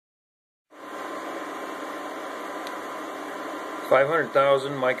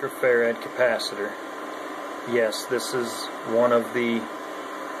500,000 microfarad capacitor. Yes, this is one of the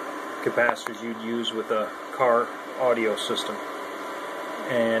capacitors you'd use with a car audio system.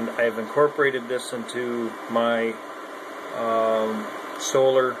 And I've incorporated this into my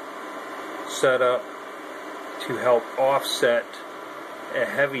solar setup to help offset a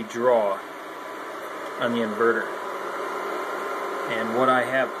heavy draw on the inverter. And what I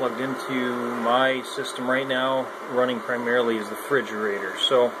have plugged into my system right now, running primarily, is the refrigerator.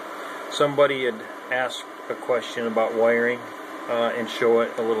 So somebody had asked a question about wiring and show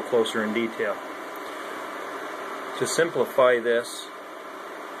it a little closer in detail. To simplify this,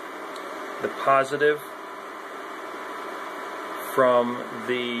 the positive from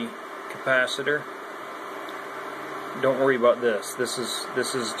the capacitor, don't worry about this. This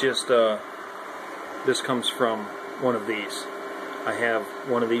is just this comes from one of these. I have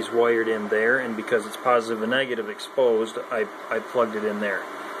one of these wired in there, and because it's positive and negative exposed, I plugged it in there.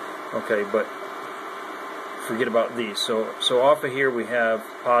 Okay, but forget about these. So off of here we have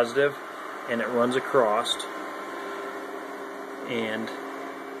positive, and it runs across and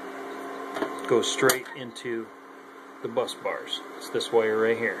goes straight into the bus bars. It's this wire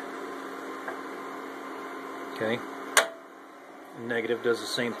right here. Okay, and negative does the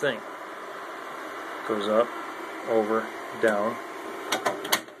same thing. Goes up, over, down,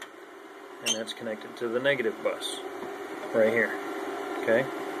 and that's connected to the negative bus right here. Okay,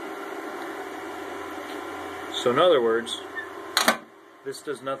 so in other words, this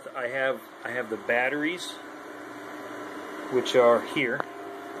does nothing. I have the batteries, which are here.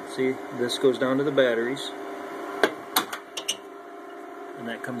 See, this goes down to the batteries, and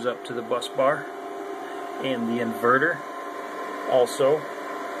that comes up to the bus bar, and the inverter also,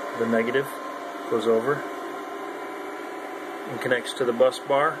 the negative goes over and connects to the bus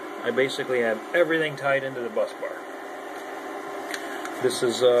bar. I basically have everything tied into the bus bar. This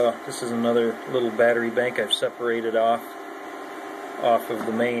is another little battery bank I've separated off of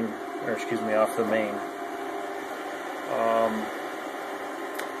the main, or excuse me, off the main.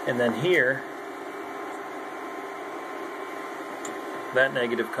 And then here, that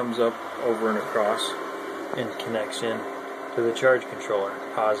negative comes up, over and across, and connects in to the charge controller.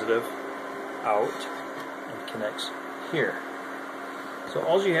 Positive out, and connects here. So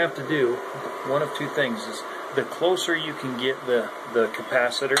all you have to do, one of two things, is the closer you can get the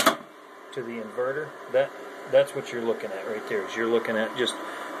capacitor to the inverter, that's what you're looking at right there. Is you're looking at just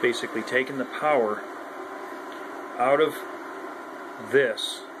basically taking the power out of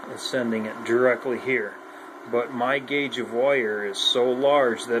this and sending it directly here. But my gauge of wire is so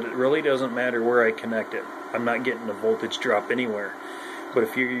large that it really doesn't matter where I connect it. I'm not getting a voltage drop anywhere. But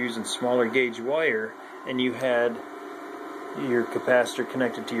if you're using smaller gauge wire and you had your capacitor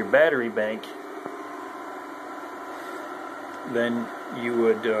connected to your battery bank, then you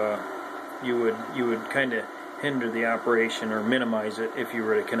would kind of hinder the operation or minimize it if you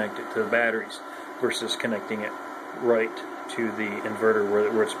were to connect it to the batteries versus connecting it right to the inverter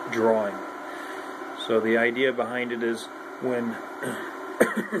where it's drawing. So the idea behind it is when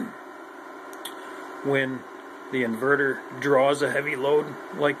the inverter draws a heavy load,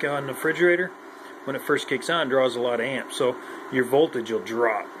 like on the refrigerator, when it first kicks on, draws a lot of amps. So your voltage will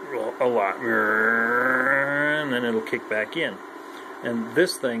drop a lot, and then it'll kick back in. And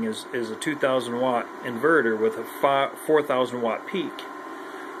this thing is a 2,000 watt inverter with a 4,000 watt peak.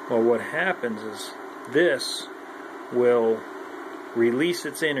 Well, what happens is this will release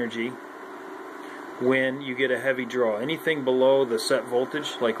its energy when you get a heavy draw. Anything below the set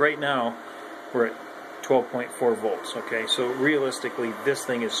voltage, like right now, we're at 12.4 volts. Okay, so realistically, this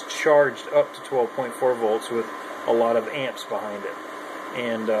thing is charged up to 12.4 volts with a lot of amps behind it.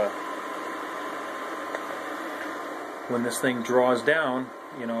 And when this thing draws down,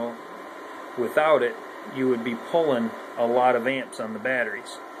 you know, without it, you would be pulling a lot of amps on the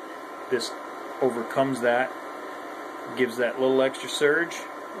batteries. This overcomes that, gives that little extra surge,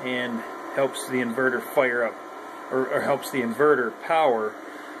 and helps the inverter fire up, or helps the inverter power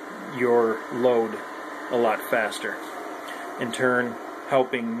your load a lot faster, in turn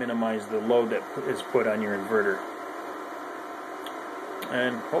helping minimize the load that is put on your inverter.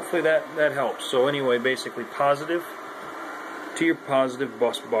 And hopefully that helps. So anyway, basically positive to your positive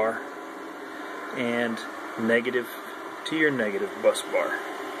bus bar and negative to your negative bus bar.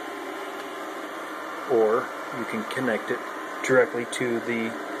 Or you can connect it directly to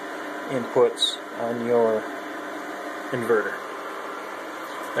the inputs on your inverter.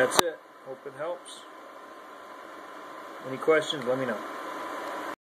 That's it. Hope it helps. Any questions? Let me know.